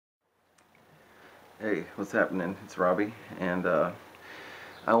Hey, what's happening? It's Robby, and I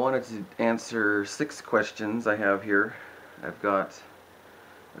wanted to answer 6 questions I have here. I've got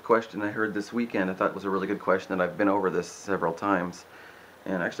a question I heard this weekend. I thought was a really good question, and I've been over this several times.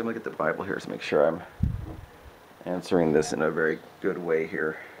 And actually, I'm going to get the Bible here to make sure I'm answering this in a very good way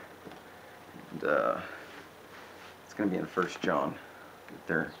here. And, it's going to be in 1 John. Get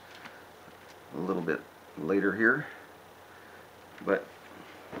there a little bit later here. But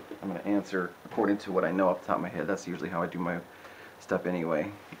I'm going to answer according to what I know off the top of my head. That's usually how I do my stuff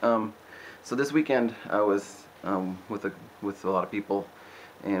anyway. So this weekend I was with a lot of people,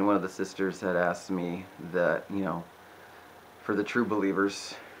 and one of the sisters had asked me that, for the true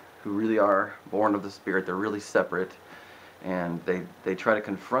believers who really are born of the Spirit, they're really separate, and they try to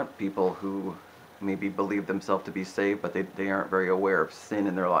confront people who maybe believe themselves to be saved, but they aren't very aware of sin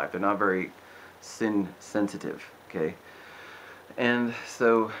in their life. They're not very sin sensitive, okay? And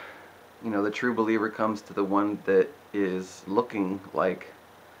so, the true believer comes to the one that is looking like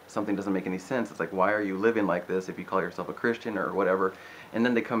something doesn't make any sense. It's like, why are you living like this if you call yourself a Christian or whatever? And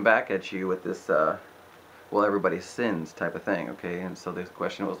then they come back at you with this, well, everybody sins type of thing, okay? And so the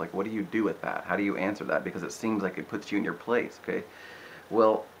question was like, what do you do with that? How do you answer that? Because it seems like it puts you in your place, okay?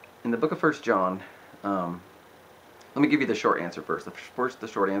 Well, in the book of 1 John, let me give you the short answer first. The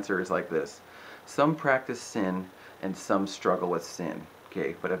short answer is like this. Some practice sin and some struggle with sin,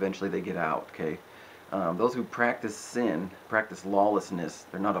 okay? But eventually they get out, okay? Those who practice sin, practice lawlessness,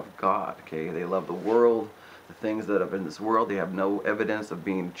 they're not of God, okay? They love the world, the things that are in this world. They have no evidence of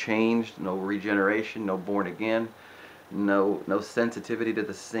being changed, no regeneration, no born again, no sensitivity to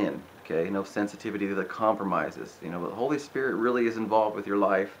the sin, okay? No sensitivity to the compromises. The Holy Spirit really is involved with your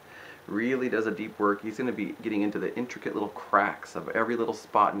life, really does a deep work. He's going to be getting into the intricate little cracks of every little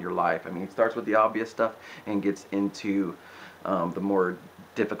spot in your life. I mean, he starts with the obvious stuff and gets into the more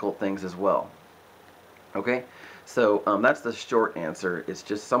difficult things as well. Okay, so that's the short answer. It's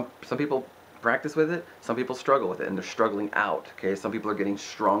just some people practice with it, some people struggle with it, and they're struggling out. Okay, some people are getting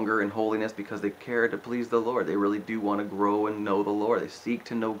stronger in holiness because they care to please the Lord. They really do want to grow and know the Lord. They seek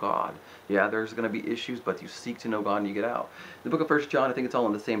to know God. Yeah, there's going to be issues, but you seek to know God and you get out. The book of 1 John, I think it's all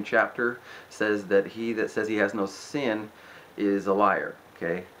in the same chapter, says that he that says he has no sin is a liar.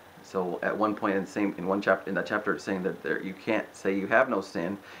 Okay, so at one point in that chapter, it's saying that you can't say you have no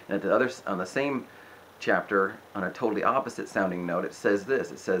sin, and at the other on the same chapter, on a totally opposite sounding note, it says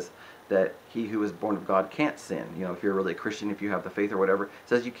this. It says that he who is born of God can't sin. If you're really a Christian, if you have the faith or whatever, it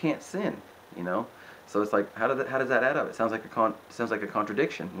says you can't sin. So it's like, how does that add up? It sounds like a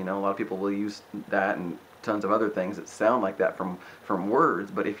contradiction. A lot of people will use that and tons of other things that sound like that from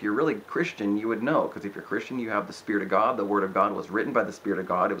words. But if you're really Christian, you would know, because if you're Christian, you have the Spirit of God. The Word of God was written by the Spirit of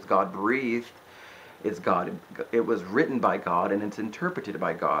God. It was God breathed. It was written by God, and it's interpreted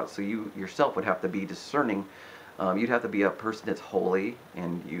by God. So you yourself would have to be discerning. You'd have to be a person that's holy,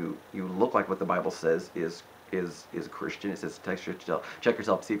 and you look like what the Bible says is Christian. It says check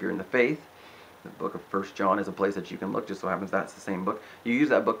yourself, see if you're in the faith. The book of 1 John is a place that you can look. Just so happens that's the same book. You use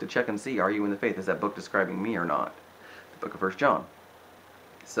that book to check and see, are you in the faith? Is that book describing me or not? The book of 1 John.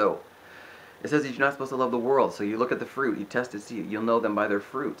 So it says that you're not supposed to love the world, so you look at the fruit, you test it, see, you'll know them by their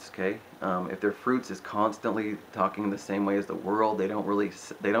fruits, okay? If their fruits is constantly talking the same way as the world, they don't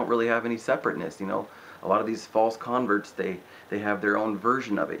really have any separateness. A lot of these false converts, they have their own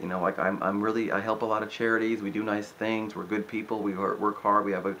version of it. Like I help a lot of charities, we do nice things, we're good people, we work hard,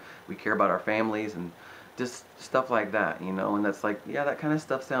 we care about our families, and just stuff like that, and that's like, yeah, that kind of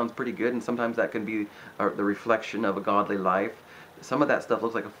stuff sounds pretty good, and sometimes that can be the reflection of a godly life. Some of that stuff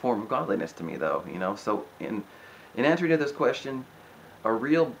looks like a form of godliness to me, though, So in answering to this question, a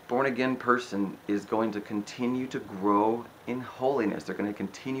real born-again person is going to continue to grow in holiness. They're going to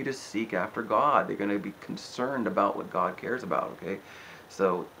continue to seek after God. They're going to be concerned about what God cares about, okay?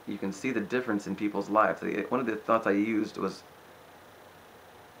 So you can see the difference in people's lives. One of the thoughts I used was,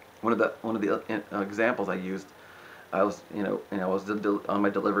 one of the examples I used, I was, on my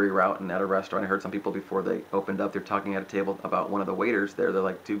delivery route and at a restaurant. I heard some people before they opened up, they're talking at a table about one of the waiters there. They're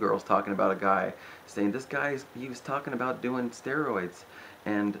like two girls talking about a guy, saying this guy, he was talking about doing steroids,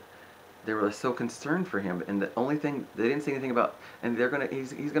 and they were so concerned for him. And the only thing they didn't say anything about, and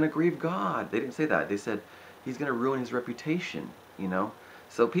he's gonna grieve God. They didn't say that. They said he's gonna ruin his reputation.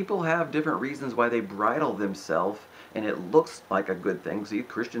 So people have different reasons why they bridle themselves, and it looks like a good thing. See,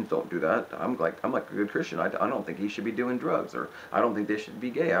 Christians don't do that. I'm like a good Christian. I don't think he should be doing drugs, or I don't think they should be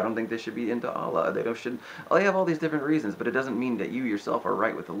gay. I don't think they should be into Allah. They have all these different reasons, but it doesn't mean that you yourself are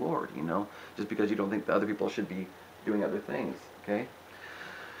right with the Lord, just because you don't think the other people should be doing other things, okay?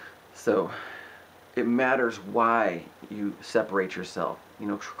 So it matters why you separate yourself. You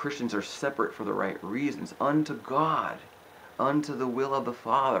know, Christians are separate for the right reasons, unto God, unto the will of the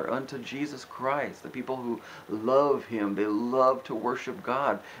Father, unto Jesus Christ. The people who love Him, they love to worship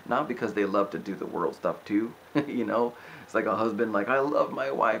God, not because they love to do the world stuff too. You know, it's like a husband, like, I love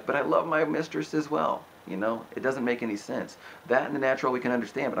my wife, but I love my mistress as well. You know, it doesn't make any sense. That in the natural we can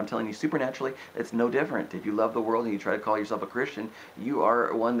understand, but I'm telling you, supernaturally, it's no different. If you love the world and you try to call yourself a Christian, you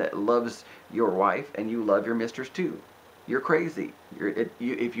are one that loves your wife and you love your mistress too. You're crazy.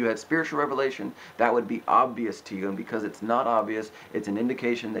 If you had spiritual revelation, that would be obvious to you, and because it's not obvious, it's an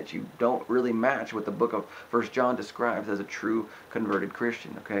indication that you don't really match what the book of 1 John describes as a true converted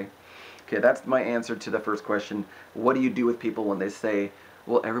Christian, okay? Okay, that's my answer to the first question. What do you do with people when they say,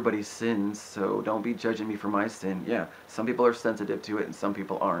 well, everybody sins, so don't be judging me for my sin? Yeah, some people are sensitive to it and some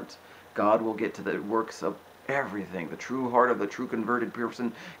people aren't. God will get to the works of everything. The true heart of the true converted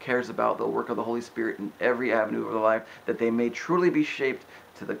person cares about the work of the Holy Spirit in every avenue of their life, that they may truly be shaped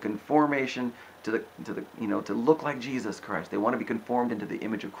to the conformation, to the you know, to look like Jesus Christ. They want to be conformed into the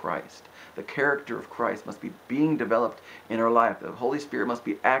image of Christ. The character of Christ must be being developed in our life. The Holy Spirit must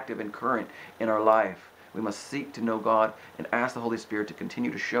be active and current in our life. We must seek to know God and ask the Holy Spirit to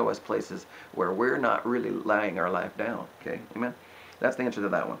continue to show us places where we're not really laying our life down. Okay, amen? That's the answer to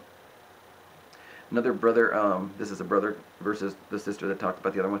that one. Another brother, this is a brother versus the sister that talked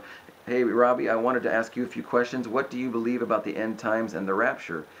about the other one. Hey, Robbie, I wanted to ask you a few questions. What do you believe about the end times and the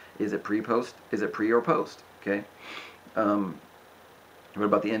rapture? Is it pre-post? Is it pre or post? Okay. What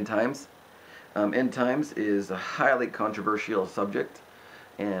about the end times? End times is a highly controversial subject,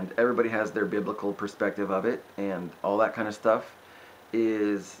 and everybody has their biblical perspective of it, and all that kind of stuff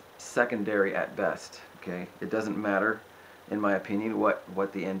is secondary at best. Okay, it doesn't matter, in my opinion,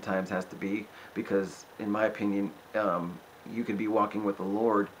 what the end times has to be, because in my opinion, you could be walking with the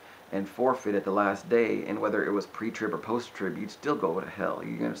Lord and forfeit at the last day, and whether it was pre-trib or post-trib, you'd still go to hell.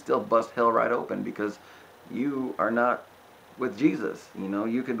 You're going to still bust hell right open because you are not with Jesus. You know,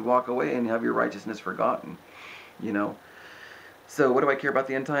 you could walk away and have your righteousness forgotten, you know. So what do I care about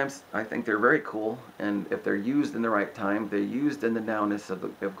the end times? I think they're very cool, and if they're used in the right time, they're used in the nowness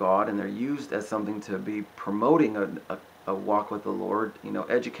of God, and they're used as something to be promoting a walk with the Lord. You know,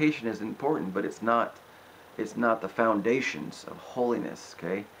 education is important, but it's not the foundations of holiness.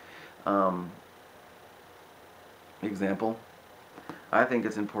 Okay. Example, I think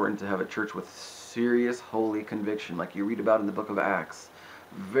it's important to have a church with serious holy conviction, like you read about in the book of Acts.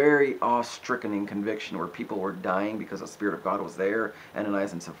 Very awe-stricken conviction where people were dying because the Spirit of God was there.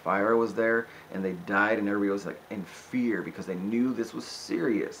 Ananias and Sapphira was there, and they died, and everybody was like in fear because they knew this was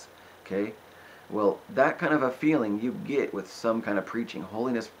serious. Okay, well, that kind of a feeling you get with some kind of preaching.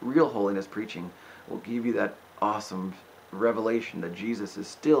 Holiness, real holiness preaching, will give you that awesome revelation that Jesus is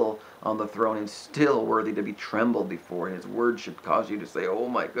still on the throne and still worthy to be trembled before. His word should cause you to say, "Oh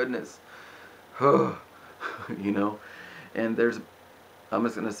my goodness," you know. And I'm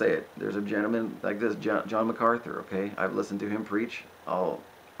just going to say it. There's a gentleman like this, John MacArthur, okay? I've listened to him preach. I'll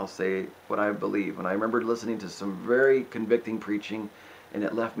say what I believe. And I remember listening to some very convicting preaching, and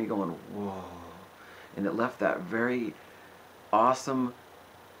it left me going, whoa. And it left that very awesome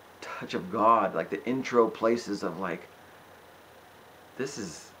touch of God, like the intro places of like, this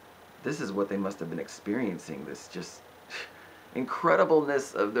is what they must have been experiencing. This just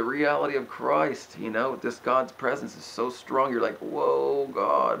incredibleness of the reality of Christ, you know. This God's presence is so strong. You're like, whoa,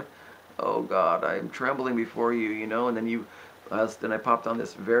 God, oh God, I'm trembling before you, you know. And then then I popped on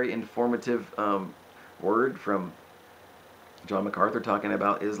this very informative word from John MacArthur talking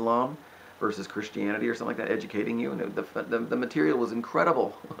about Islam versus Christianity or something like that, educating you, and the material was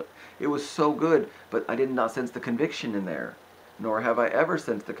incredible. It was so good, but I did not sense the conviction in there. Nor have I ever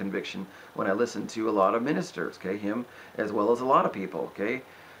sensed the conviction when I listen to a lot of ministers, okay, him as well as a lot of people, okay.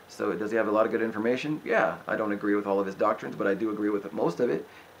 So does he have a lot of good information? Yeah, I don't agree with all of his doctrines, but I do agree with most of it,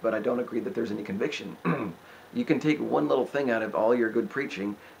 but I don't agree that there's any conviction. You can take one little thing out of all your good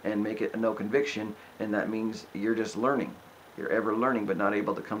preaching and make it a no conviction, and that means you're just learning. You're ever learning, but not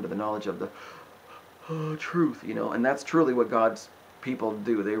able to come to the knowledge of the truth, you know. And that's truly what God's people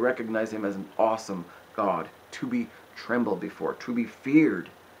do. They recognize him as an awesome God to be trembled before, to be feared,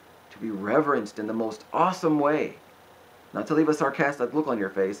 to be reverenced in the most awesome way. Not to leave a sarcastic look on your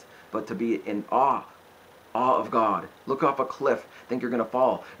face, but to be in awe of God. Look off a cliff, think you're going to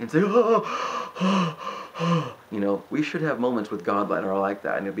fall, and say, oh, oh, oh. You know, we should have moments with God that are like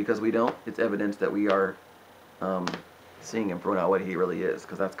that. And because we don't, it's evidence that we are seeing him for what he really is.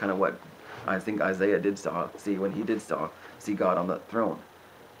 Because that's kind of what I think Isaiah did see when he did see God on the throne.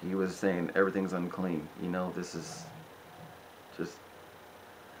 He was saying everything's unclean. You know, this is just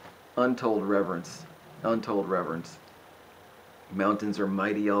untold reverence. Untold reverence. Mountains are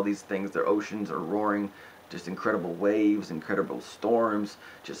mighty, all these things. Their oceans are roaring. Just incredible waves, incredible storms.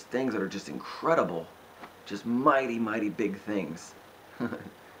 Just things that are just incredible. Just mighty, mighty big things.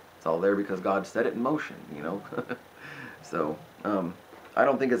 It's all there because God set it in motion, you know. So, I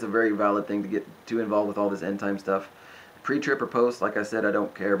don't think it's a very valid thing to get too involved with all this end time stuff. Pre-trip or post, like I said, I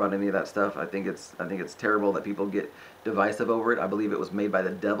don't care about any of that stuff. I think it's terrible that people get divisive over it. I believe it was made by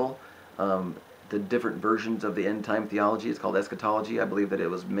the devil. The different versions of the end time theology, it's called eschatology. I believe that it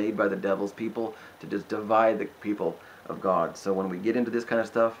was made by the devil's people to just divide the people of God. So when we get into this kind of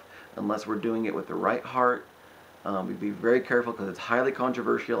stuff, unless we're doing it with the right heart, we be very careful because it's highly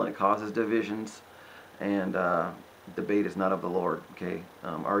controversial and it causes divisions. And debate is not of the Lord. Okay,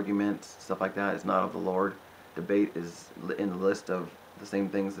 arguments, stuff like that is not of the Lord. Debate is in the list of the same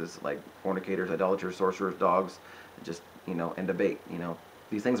things as like fornicators, idolaters, sorcerers, dogs, just, you know, and debate, you know.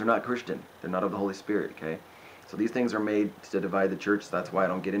 These things are not Christian. They're not of the Holy Spirit, okay? So these things are made to divide the church. So that's why I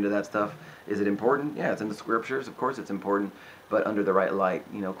don't get into that stuff. Is it important? Yeah, it's in the scriptures. Of course it's important, but under the right light.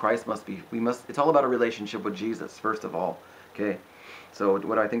 You know, Christ must be, it's all about a relationship with Jesus, first of all, okay? So what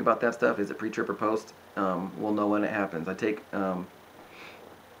do I think about that stuff? Is it pre-trip or post? We'll know when it happens. I take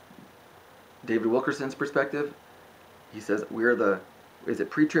David Wilkerson's perspective. He says is it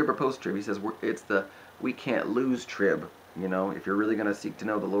pre-trib or post-trib? He says it's the we can't lose trib. You know, if you're really going to seek to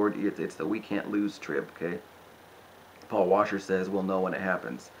know the Lord, it's the we can't lose trib, okay? Paul Washer says we'll know when it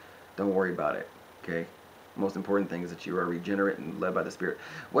happens. Don't worry about it, okay? Most important thing is that you are regenerate and led by the Spirit.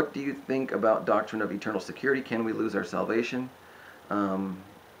 What do you think about doctrine of eternal security? Can we lose our salvation?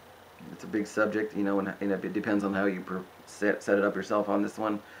 It's a big subject, you know, and it depends on how you set it up yourself on this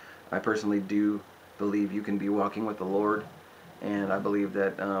one. I personally do believe you can be walking with the Lord, and I believe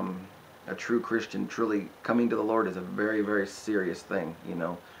that a true Christian truly coming to the Lord is a very, very serious thing, you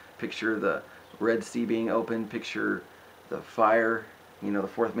know. Picture the Red Sea being opened, picture the fire, you know, the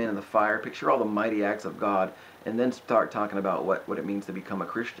fourth man in the fire, picture all the mighty acts of God, and then start talking about what it means to become a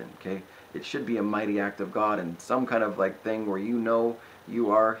Christian, okay? It should be a mighty act of God and some kind of like thing where you know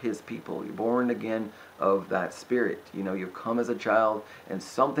you are His people. You're born again of that Spirit. You know, you've come as a child and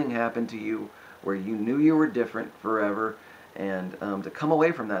something happened to you where you knew you were different forever, and to come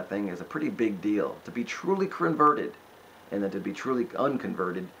away from that thing is a pretty big deal. To be truly converted and then to be truly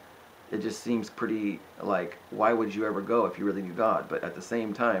unconverted, it just seems pretty like, why would you ever go if you really knew God? But at the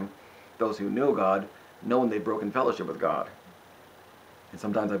same time, those who know God know when they've broken fellowship with God. And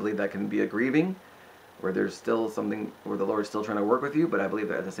sometimes I believe that can be a grieving, where there's still something where the Lord's still trying to work with you. But I believe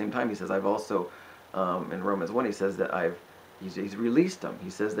that at the same time, He says, I've also, in Romans 1, He says that He's released them. He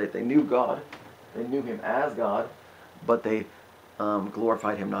says that they knew God, they knew Him as God, but they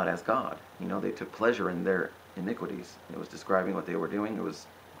glorified Him not as God. You know, they took pleasure in their iniquities. It was describing what they were doing. It was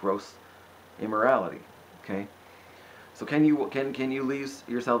gross immorality. Okay, so can you lose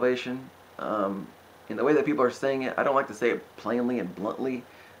your salvation? In the way that people are saying it, I don't like to say it plainly and bluntly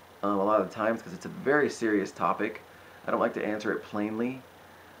a lot of the times because it's a very serious topic. I don't like to answer it plainly.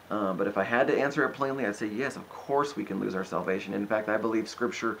 But if I had to answer it plainly, I'd say yes, of course we can lose our salvation. In fact, I believe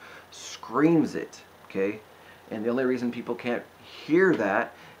Scripture screams it, okay? And the only reason people can't hear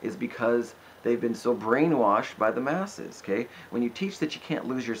that is because they've been so brainwashed by the masses, okay? When you teach that you can't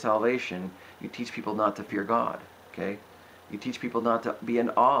lose your salvation, you teach people not to fear God, okay? You teach people not to be in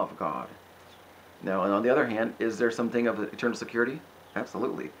awe of God. Now, and on the other hand, is there something of eternal security?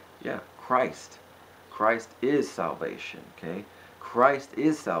 Absolutely. Yeah, Christ. Christ is salvation, okay? Christ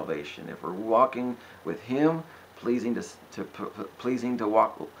is salvation. If we're walking with Him, pleasing to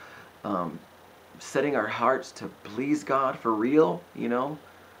walk, setting our hearts to please God for real, you know?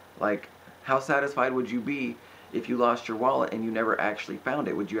 Like, how satisfied would you be if you lost your wallet and you never actually found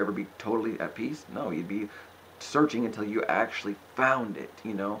it? Would you ever be totally at peace? No, you'd be searching until you actually found it,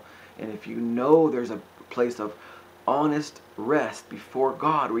 you know? And if you know there's a place of honest rest before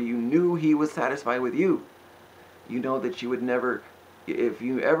God where you knew He was satisfied with you, you know that you would never, if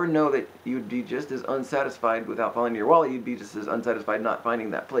you ever know that you'd be just as unsatisfied without finding your wallet, you'd be just as unsatisfied not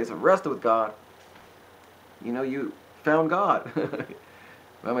finding that place of rest with God. You know, you found God.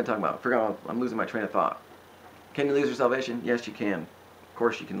 What am I talking about? I'm losing my train of thought. Can you lose your salvation? Yes, you can. Of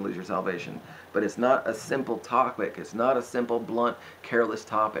course you can lose your salvation. But it's not a simple topic. It's not a simple, blunt, careless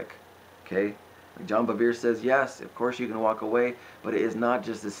topic. Okay? Like John Bevere says, yes, of course you can walk away, but it is not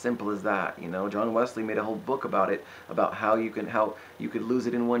just as simple as that. You know, John Wesley made a whole book about it, about how you could lose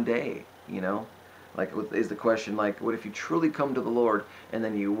it in one day, you know? Like, is the question, like, what if you truly come to the Lord and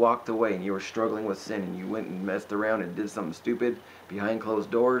then you walked away and you were struggling with sin and you went and messed around and did something stupid behind closed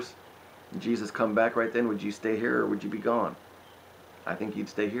doors? And Jesus come back right then, would you stay here or would you be gone? I think you'd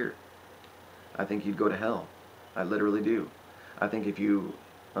stay here. I think you'd go to hell. I literally do. I think if you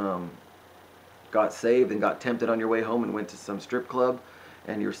got saved and got tempted on your way home and went to some strip club,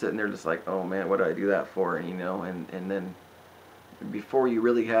 and you're sitting there just like, oh man, what did I do that for? And, you know, and then before you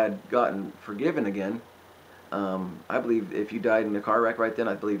really had gotten forgiven again, I believe if you died in a car wreck right then,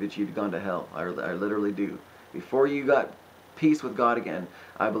 I believe that you'd gone to hell. I literally do. Before you got peace with God again,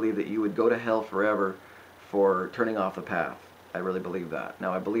 I believe that you would go to hell forever for turning off the path. I really believe that.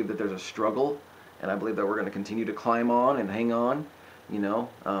 Now, I believe that there's a struggle, and I believe that we're going to continue to climb on and hang on. You know,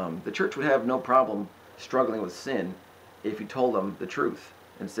 the church would have no problem struggling with sin if you told them the truth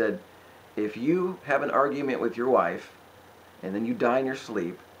and said, if you have an argument with your wife and then you die in your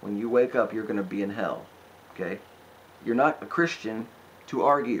sleep, when you wake up, you're going to be in hell. Okay? You're not a Christian to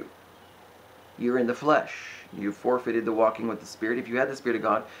argue. You're in the flesh. You forfeited the walking with the Spirit. If you had the Spirit of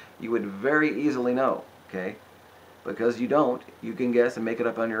God, you would very easily know. Okay? Because you don't, you can guess and make it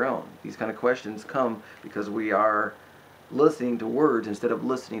up on your own. These kind of questions come because we are listening to words instead of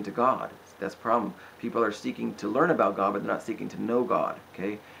listening to God. That's the problem. People are seeking to learn about God, but they're not seeking to know God.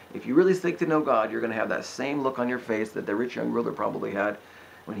 Okay? If you really seek to know God, you're going to have that same look on your face that the rich young ruler probably had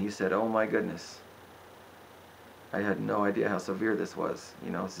when he said, oh my goodness, I had no idea how severe this was.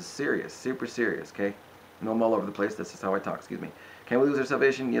 You know, this is serious, super serious, okay? I know I'm all over the place. This is how I talk, excuse me. Can we lose our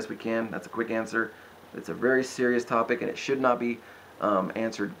salvation? Yes, we can. That's a quick answer. It's a very serious topic, and it should not be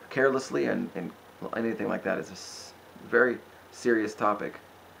answered carelessly and anything like that. It's a very serious topic.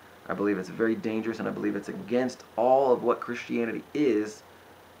 I believe it's very dangerous, and I believe it's against all of what Christianity is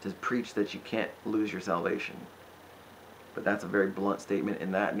to preach that you can't lose your salvation. But that's a very blunt statement,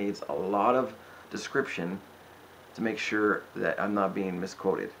 and that needs a lot of description to make sure that I'm not being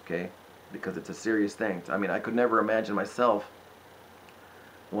misquoted, okay? Because it's a serious thing. I mean, I could never imagine myself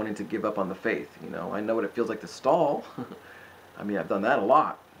wanting to give up on the faith, you know? I know what it feels like to stall. I mean, I've done that a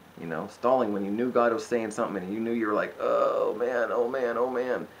lot, you know? Stalling when you knew God was saying something and you knew you were like, oh man, oh man, oh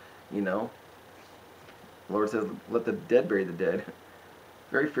man, you know? The Lord says, let the dead bury the dead.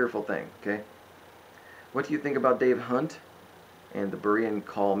 Very fearful thing, okay? What do you think about Dave Hunt and the Berean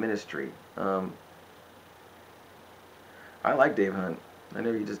Call ministry? I like Dave Hunt. I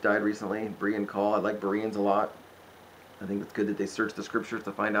know he just died recently. Berean Call. I like Bereans a lot. I think it's good that they search the scriptures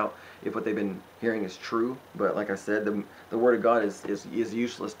to find out if what they've been hearing is true. But like I said, the Word of God is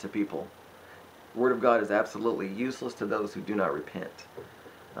useless to people. The Word of God is absolutely useless to those who do not repent.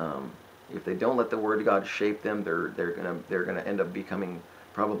 If they don't let the Word of God shape them, they're gonna end up becoming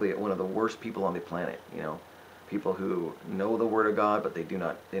probably one of the worst people on the planet. You know, people who know the Word of God, but they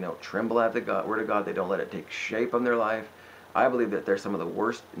don't tremble at the Word of God. They don't let it take shape on their life. I believe that they're some of the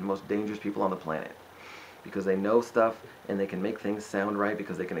worst and most dangerous people on the planet because they know stuff and they can make things sound right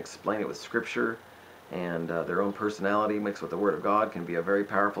because they can explain it with Scripture, and their own personality mixed with the Word of God can be a very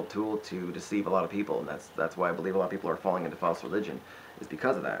powerful tool to deceive a lot of people, and that's why I believe a lot of people are falling into false religion, is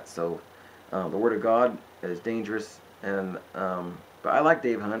because of that. So the Word of God is dangerous, and but I like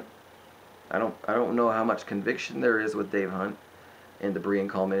Dave Hunt. I don't know how much conviction there is with Dave Hunt in the Berean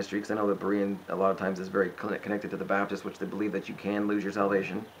Call ministry, because I know the Berean a lot of times is very connected to the Baptist, which they believe that you can lose your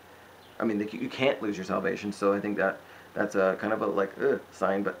salvation. I mean, you can't lose your salvation, so I think that's a kind of a like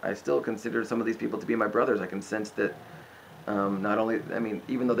sign, but I still consider some of these people to be my brothers. I can sense that not only, I mean,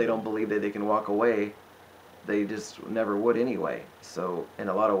 even though they don't believe that they can walk away, they just never would anyway. So in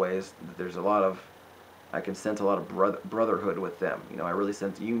a lot of ways, there's a lot of, I can sense a lot of brotherhood with them. You know, I really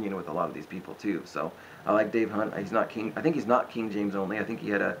sense union with a lot of these people too. So I like Dave Hunt. He's not King. I think he's not King James only. I think he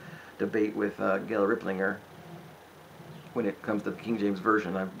had a debate with Gail Riplinger when it comes to the King James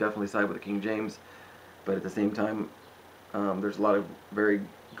version. I definitely side with the King James, but at the same time, there's a lot of very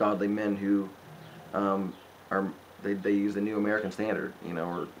godly men who they use the New American Standard, you know,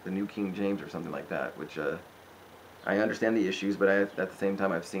 or the New King James or something like that, which I understand the issues, but at the same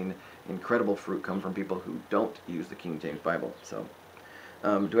time, I've seen incredible fruit come from people who don't use the King James Bible. So,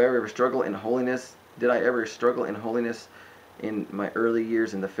 do I ever struggle in holiness? Did I ever struggle in holiness in my early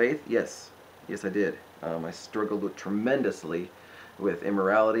years in the faith? Yes. Yes, I did. I struggled tremendously with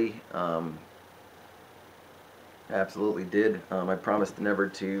immorality. I absolutely did. I promised never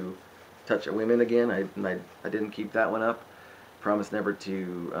to touch women again. I didn't keep that one up. Promised never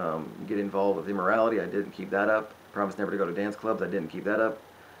to get involved with immorality. I didn't keep that up. Promised never to go to dance clubs. I didn't keep that up.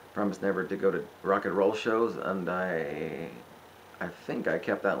 Promised never to go to rock and roll shows, and I think I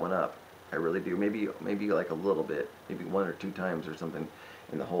kept that one up. I really do. Maybe like a little bit, maybe 1 or 2 times or something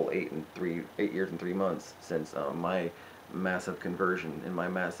in the whole 8 years and 3 months since my massive conversion and my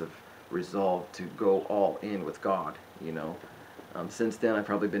massive resolve to go all in with God. You know, since then I've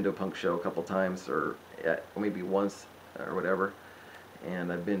probably been to a punk show a couple times, or maybe once or whatever.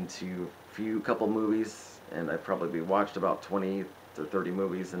 and I've been to a couple movies, and I've probably watched about 20 to 30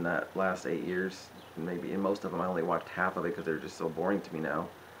 movies in that last 8 years. Maybe in most of them I only watched half of it because they're just so boring to me now.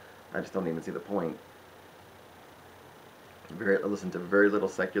 I just don't even see the point. I listened to very little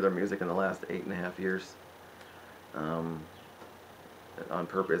secular music in the last 8.5 years. On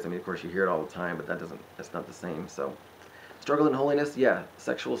purpose. I mean, of course, you hear it all the time, but that's not the same. So, struggle in holiness, yeah.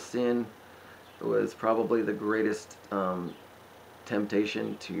 Sexual sin was probably the greatest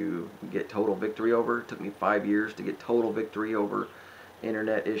temptation to get total victory over. It took me 5 years to get total victory over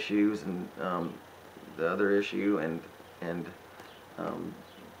internet issues and the other issue, and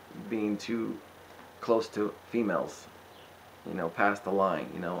being too close to females, you know, past the line,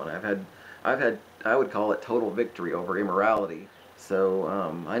 you know. And I would call it total victory over immorality. So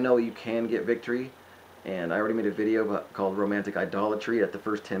I know you can get victory, and I already made a video called Romantic Idolatry. At the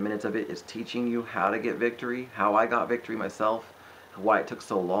first 10 minutes of it is teaching you how to get victory, how I got victory myself, why it took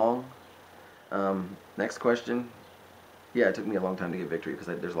so long. Next question. Yeah, it took me a long time to get victory because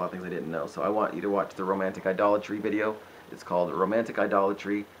there's a lot of things I didn't know. So I want you to watch the Romantic Idolatry video. It's called Romantic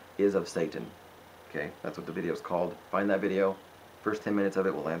Idolatry is of Satan. Okay, that's what the video is called. Find that video. First 10 minutes of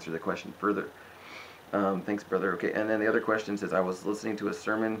it will answer the question further. Thanks, brother. Okay, and then the other question says, I was listening to a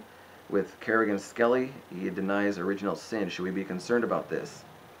sermon with Kerrigan Skelly. He denies original sin. Should we be concerned about this?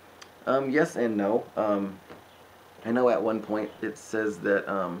 Yes and no. I know at one point it says that,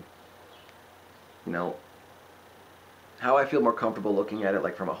 you know, how I feel more comfortable looking at it,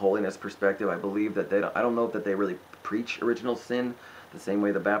 like from a holiness perspective, I believe that I don't know that they really preach original sin the same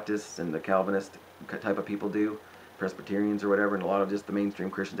way the Baptists and the Calvinist type of people do, Presbyterians or whatever, and a lot of just the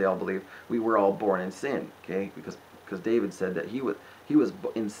mainstream Christians, they all believe we were all born in sin, okay? Because David said that he was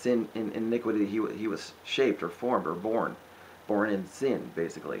in sin, in iniquity, he was shaped or formed or born in sin,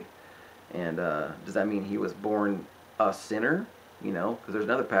 basically. And does that mean he was born a sinner? You know, because there's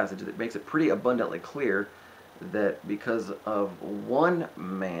another passage that makes it pretty abundantly clear that because of one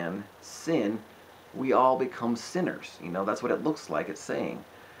man sin, we all become sinners. You know, that's what it looks like it's saying.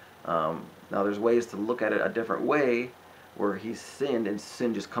 Now there's ways to look at it a different way, where he sinned and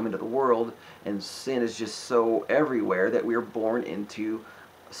sin just come into the world, and sin is just so everywhere that we're born into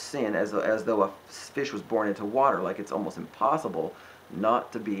sin as though a fish was born into water. Like it's almost impossible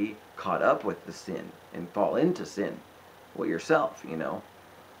not to be caught up with the sin and fall into sin yourself, you know.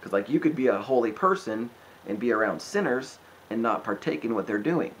 Because like you could be a holy person and be around sinners and not partake in what they're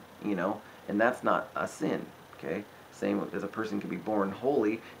doing, you know, and that's not a sin, okay? Same as a person can be born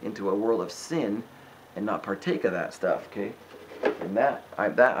holy into a world of sin and not partake of that stuff, okay? And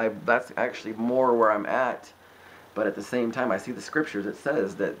that's actually more where I'm at, but at the same time I see the scriptures that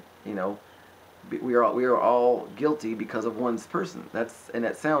says that, you know, we are all guilty because of one person. And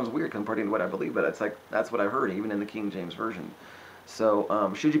it sounds weird compared to what I believe, but it's like that's what I've heard even in the King James version.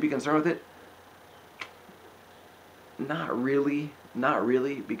 So should you be concerned with it? Not really,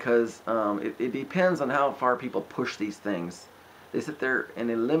 because it depends on how far people push these things. They sit there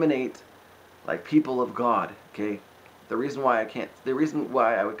and eliminate like people of God, okay? The reason why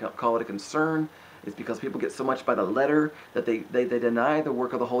I would call it a concern is because people get so much by the letter that they deny the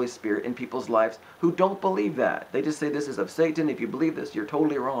work of the Holy Spirit in people's lives who don't believe that. They just say this is of Satan. If you believe this, you're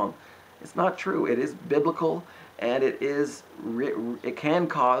totally wrong. It's not true. It is biblical, and it can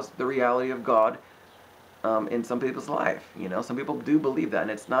cause the reality of God in some people's life. You know, some people do believe that,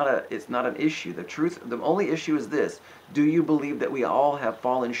 and it's not an issue. The only issue is this: do you believe that we all have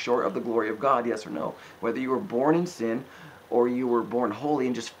fallen short of the glory of God? Yes or no? Whether you were born in sin or you were born holy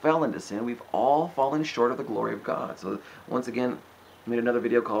and just fell into sin, we've all fallen short of the glory of God. So once again, I made another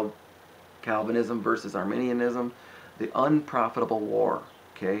video called Calvinism versus Arminianism, the unprofitable war.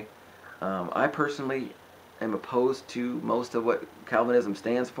 Okay, I personally am opposed to most of what Calvinism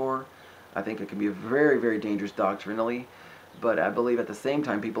stands for. I think it can be very, very dangerous doctrinally, but I believe at the same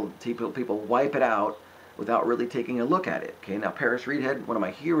time people wipe it out without really taking a look at it. Okay, now Paris Reedhead, one of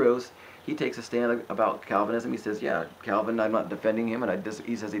my heroes, he takes a stand about Calvinism. He says, yeah, Calvin, I'm not defending him, and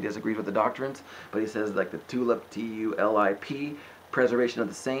he says he disagrees with the doctrines, but he says like the TULIP, T-U-L-I-P, preservation of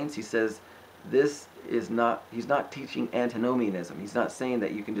the saints, he says this is not, he's not teaching antinomianism. He's not saying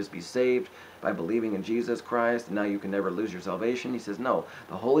that you can just be saved by believing in Jesus Christ and now you can never lose your salvation. He says, no,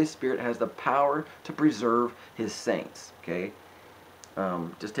 the Holy Spirit has the power to preserve his saints, okay?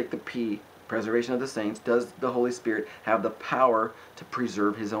 Just take the P, preservation of the saints. Does the Holy Spirit have the power to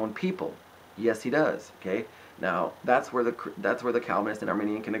preserve his own people? Yes, he does, okay? Now, that's where the Calvinist and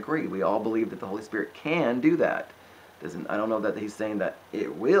Arminian can agree. We all believe that the Holy Spirit can do that. I don't know that he's saying that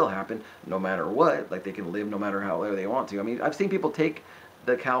it will happen no matter what, like they can live no matter however they want to. I mean, I've seen people take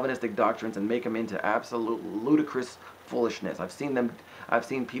the Calvinistic doctrines and make them into absolute ludicrous foolishness. I've seen them I've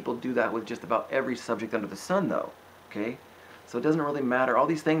seen people do that with just about every subject under the sun, though. Okay? So it doesn't really matter. All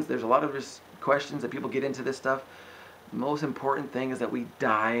these things, there's a lot of just questions that people get into this stuff. The most important thing is that we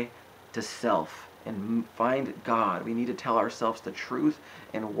die to self and find God. We need to tell ourselves the truth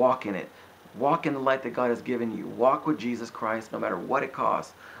and walk in it. Walk in the light that God has given you. Walk with Jesus Christ no matter what it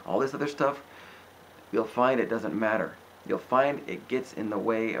costs. All this other stuff, you'll find it doesn't matter. You'll find it gets in the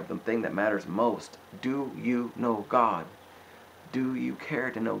way of the thing that matters most. Do you know God? Do you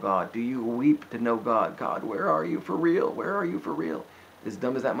care to know God? Do you weep to know God? God, where are you for real? Where are you for real? As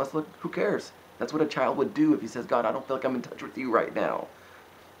dumb as that must look, who cares? That's what a child would do if he says, God, I don't feel like I'm in touch with you right now.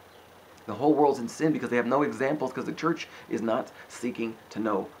 The whole world's in sin because they have no examples, because the church is not seeking to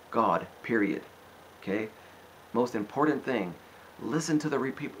know God, period. Okay? Most important thing, listen to the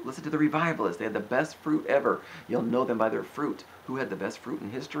revivalists. They had the best fruit ever. You'll know them by their fruit. Who had the best fruit in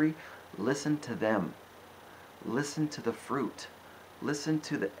history? Listen to them. Listen to the fruit. Listen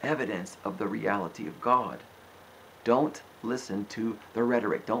to the evidence of the reality of God. Don't listen to the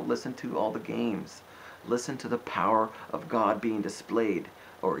rhetoric. Don't listen to all the games. Listen to the power of God being displayed,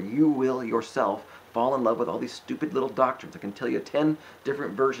 or you will yourself fall in love with all these stupid little doctrines. I can tell you 10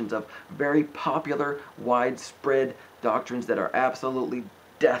 different versions of very popular, widespread doctrines that are absolutely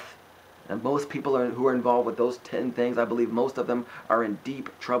death. And most people who are involved with those 10 things, I believe most of them are in deep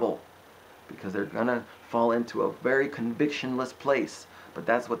trouble, because they're going to fall into a very convictionless place. But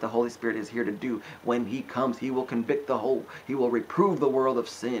that's what the Holy Spirit is here to do. When He comes, He will convict the whole. He will reprove the world of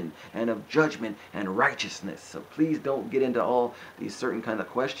sin and of judgment and righteousness. So please don't get into all these certain kind of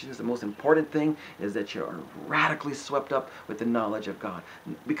questions. The most important thing is that you are radically swept up with the knowledge of God,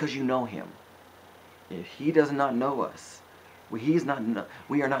 because you know Him. If He does not know us, we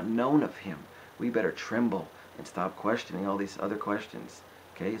are not known of Him. We better tremble and stop questioning all these other questions.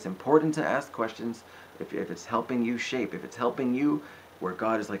 Okay? It's important to ask questions if it's helping you shape, if it's helping you where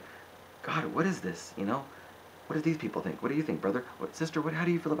God is like, God, what is this? You know, what do these people think? What do you think, brother? What, sister? How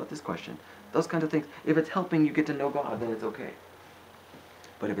do you feel about this question? Those kinds of things. If it's helping you get to know God, then it's okay.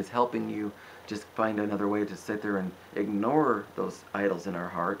 But if it's helping you just find another way to sit there and ignore those idols in our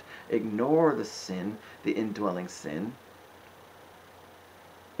heart, ignore the sin, the indwelling sin.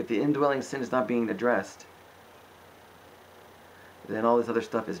 If the indwelling sin is not being addressed, then all this other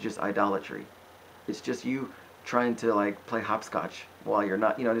stuff is just idolatry. It's just you trying to like play hopscotch while you're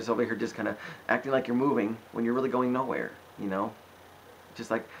not, just over here just kind of acting like you're moving when you're really going nowhere, Just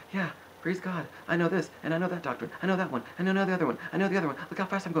like, yeah, praise God, I know this, and I know that doctrine, I know that one, I know the other one, I know the other one, look how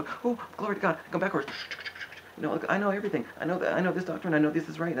fast I'm going, oh, glory to God, I go backwards, look, I know everything, I know that, I know this doctrine, I know this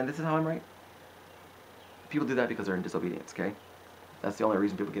is right, and this is how I'm right. People do that because they're in disobedience, okay? That's the only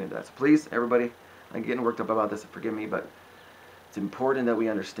reason people get into that. So please, everybody, I'm getting worked up about this, forgive me, but it's important that we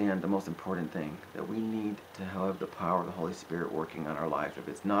understand the most important thing, that we need to have the power of the Holy Spirit working on our life. If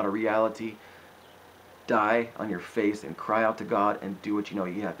it's not a reality, die on your face and cry out to God and do what you know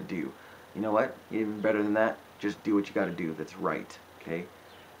you have to do. You know what? Even better than that, just do what you got to do that's right, okay?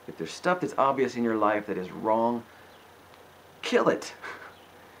 If there's stuff that's obvious in your life that is wrong, kill it.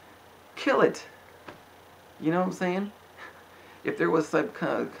 Kill it. You know what I'm saying? If there was some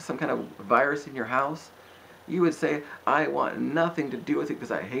kind of virus in your house, you would say, I want nothing to do with it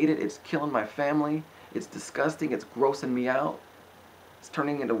because I hate it. It's killing my family. It's disgusting. It's grossing me out. It's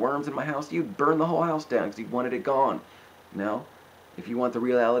turning into worms in my house. You'd burn the whole house down because you wanted it gone. No. If you want the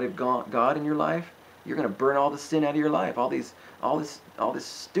reality of God in your life, you're going to burn all the sin out of your life. All this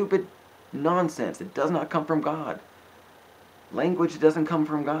stupid nonsense. It does not come from God. Language doesn't come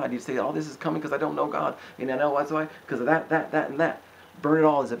from God. You say, all this is coming because I don't know God. And I know that's why. Because of that, and that. Burn it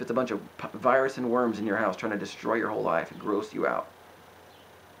all as if it's a bunch of virus and worms in your house trying to destroy your whole life and gross you out.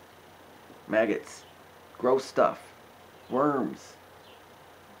 Maggots. Gross stuff. Worms.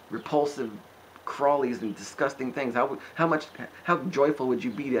 Repulsive crawlies and disgusting things. How joyful would you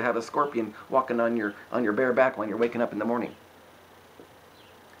be to have a scorpion walking on your bare back when you're waking up in the morning?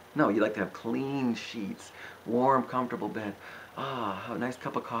 No, you like to have clean sheets, warm, comfortable bed. Have a nice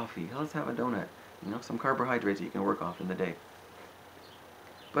cup of coffee. Let's have a donut. Some carbohydrates that you can work off in the day.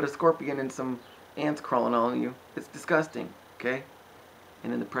 But a scorpion and some ants crawling on you, it's disgusting, okay?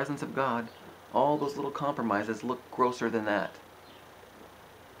 And in the presence of God, all those little compromises look grosser than that.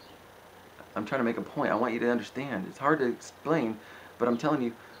 I'm trying to make a point. I want you to understand. It's hard to explain, but I'm telling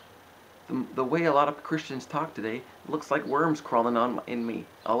you, the way a lot of Christians talk today looks like worms crawling in me,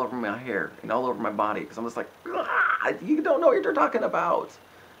 all over my hair and all over my body, because I'm just like, you don't know what you're talking about.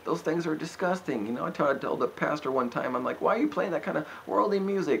 Those things are disgusting. I told the pastor one time, I'm like, why are you playing that kind of worldly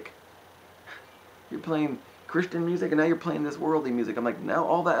music? You're playing Christian music and now you're playing this worldly music. I'm like, now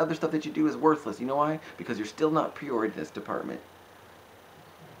all that other stuff that you do is worthless. You know why? Because you're still not pure in this department.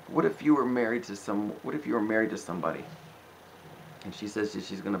 What if you were married to somebody and she says that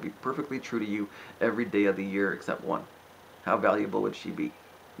she's going to be perfectly true to you every day of the year except one? How valuable would she be?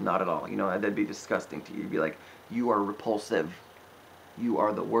 Not at all. You know, that'd be disgusting to you. You'd be like, you are repulsive. You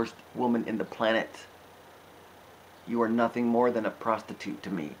are the worst woman in the planet. You are nothing more than a prostitute to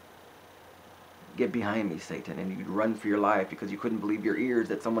me. Get behind me, Satan. And you'd run for your life because you couldn't believe your ears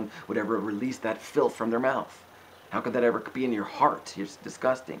that someone would ever release that filth from their mouth. How could that ever be in your heart? It's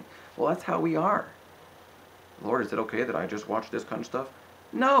disgusting. Well, that's how we are. Lord, is it okay that I just watch this kind of stuff?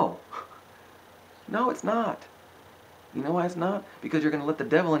 No. No, it's not. You know why it's not? Because you're going to let the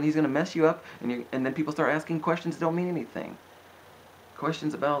devil and he's going to mess you up, and then people start asking questions that don't mean anything.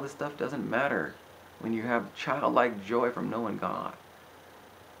 Questions about all this stuff doesn't matter when you have childlike joy from knowing God.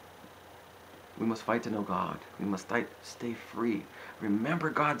 We must fight to know God. We must stay free.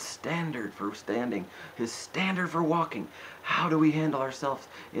 Remember God's standard for standing, His standard for walking. How do we handle ourselves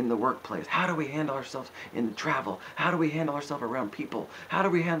in the workplace? How do we handle ourselves in travel? How do we handle ourselves around people? How do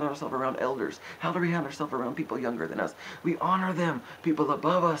we handle ourselves around elders? How do we handle ourselves around people younger than us? We honor them, people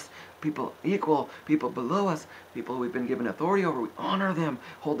above us, people equal, people below us, people we've been given authority over. We honor them,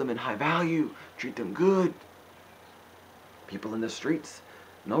 hold them in high value, treat them good. People in the streets,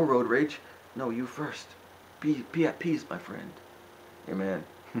 no road rage. No, you first. Be at peace, my friend. Amen.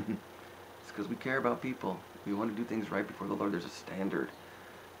 It's because we care about people. We want to do things right before the Lord. There's a standard.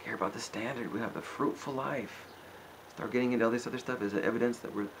 Care about the standard. We have the fruitful life. Start getting into all this other stuff is evidence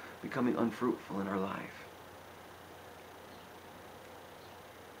that we're becoming unfruitful in our life.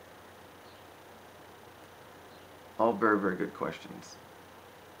 All very, very good questions.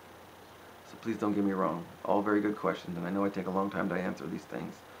 So please don't get me wrong. All very good questions, and I know I take a long time to answer these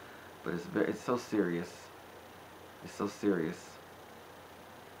things. But it's so serious. It's so serious.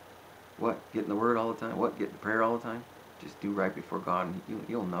 What? Get in the Word all the time? What? Get in prayer all the time? Just do right before God, and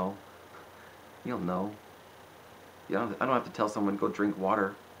you'll know. You'll know. I don't have to tell someone go drink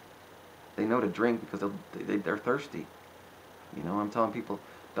water. They know to drink because they're thirsty. You know, I'm telling people,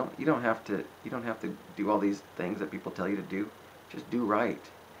 you don't have to do all these things that people tell you to do. Just do right,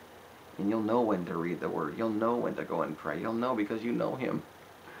 and you'll know when to read the Word. You'll know when to go and pray. You'll know because you know Him.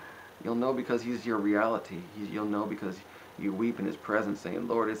 You'll know because He's your reality. You'll know because you weep in His presence saying,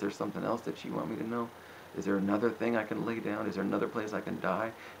 Lord, is there something else that you want me to know? Is there another thing I can lay down? Is there another place I can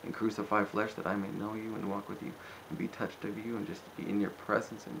die and crucify flesh that I may know you and walk with you and be touched of you and just be in your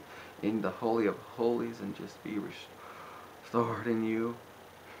presence and in the Holy of Holies and just be restored in you?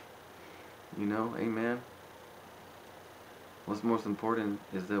 You know, amen? What's most important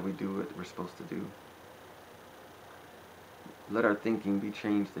is that we do what we're supposed to do. Let our thinking be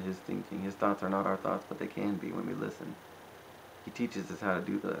changed to His thinking. His thoughts are not our thoughts, but they can be when we listen. He teaches us how to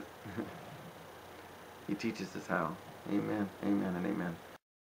do that. He teaches us how. Amen, amen, and amen.